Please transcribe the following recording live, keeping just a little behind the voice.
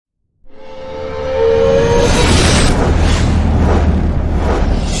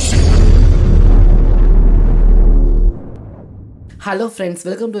Hello friends,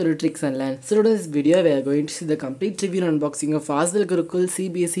 welcome to EduTricks and Learn. So today's video we are going to see the complete review and unboxing of Oswal-Gurukul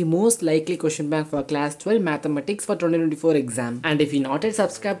CBSE most likely question bank for class 12 mathematics for 2024 exam. And if you not yet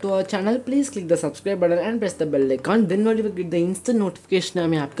subscribed to our channel, please click the subscribe button and press the bell icon. Then only you will get the instant notification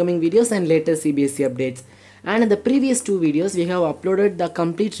of my upcoming videos and latest CBSE updates. And in the previous two videos, we have uploaded the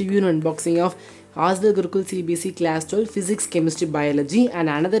complete review and unboxing of Oswal-Gurukul CBSE Class 12 Physics, Chemistry, Biology and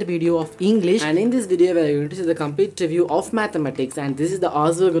another video of English. And in this video, we are going to see the complete review of Mathematics. And this is the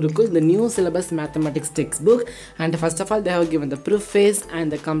Oswal-Gurukul, the new syllabus mathematics textbook. And first of all, they have given the preface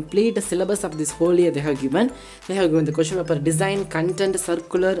and the complete syllabus of this whole year they have given. They have given the question paper design, content,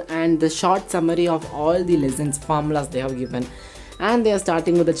 circular and the short summary of all the lessons, formulas they have given. And they are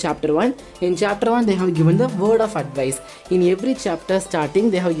starting with the chapter 1. In chapter 1 they have given the word of advice. In every chapter starting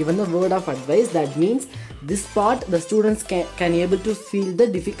they have given the word of advice. That means this part the students can able to feel the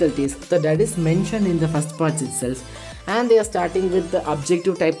difficulties. So that is mentioned in the first part itself. And they are starting with the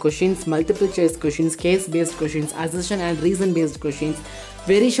objective type questions, multiple choice questions, case based questions, assertion and reason based questions,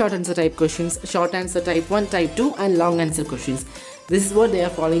 very short answer type questions, short answer type 1, type 2 and long answer questions. This is what they are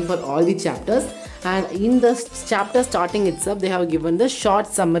following for all the chapters. And in the chapter starting itself they have given the short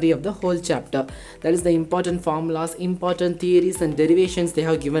summary of the whole chapter. That is the important formulas, important theories and derivations they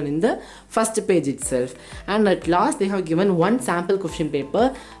have given in the first page itself. And at last they have given one sample question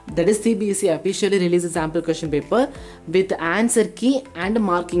paper, that is CBSE officially released a sample question paper with answer key and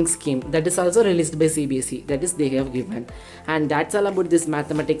marking scheme. That is also released by CBSE, that is they have given. And that's all about this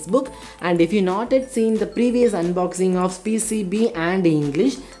mathematics book. And if you not yet seen the previous unboxing of PCB and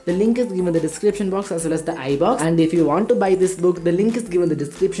English, the link is given in the description box as well as the I box. And if you want to buy this book, the link is given in the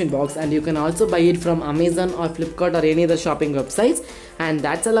description box, and you can also buy it from Amazon or Flipkart or any other shopping websites. And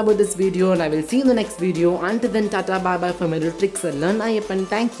that's all about this video, and I will see you in the next video. Until then, tata, bye bye from EduTricks and Learn. And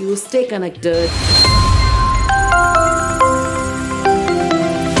thank you, stay connected.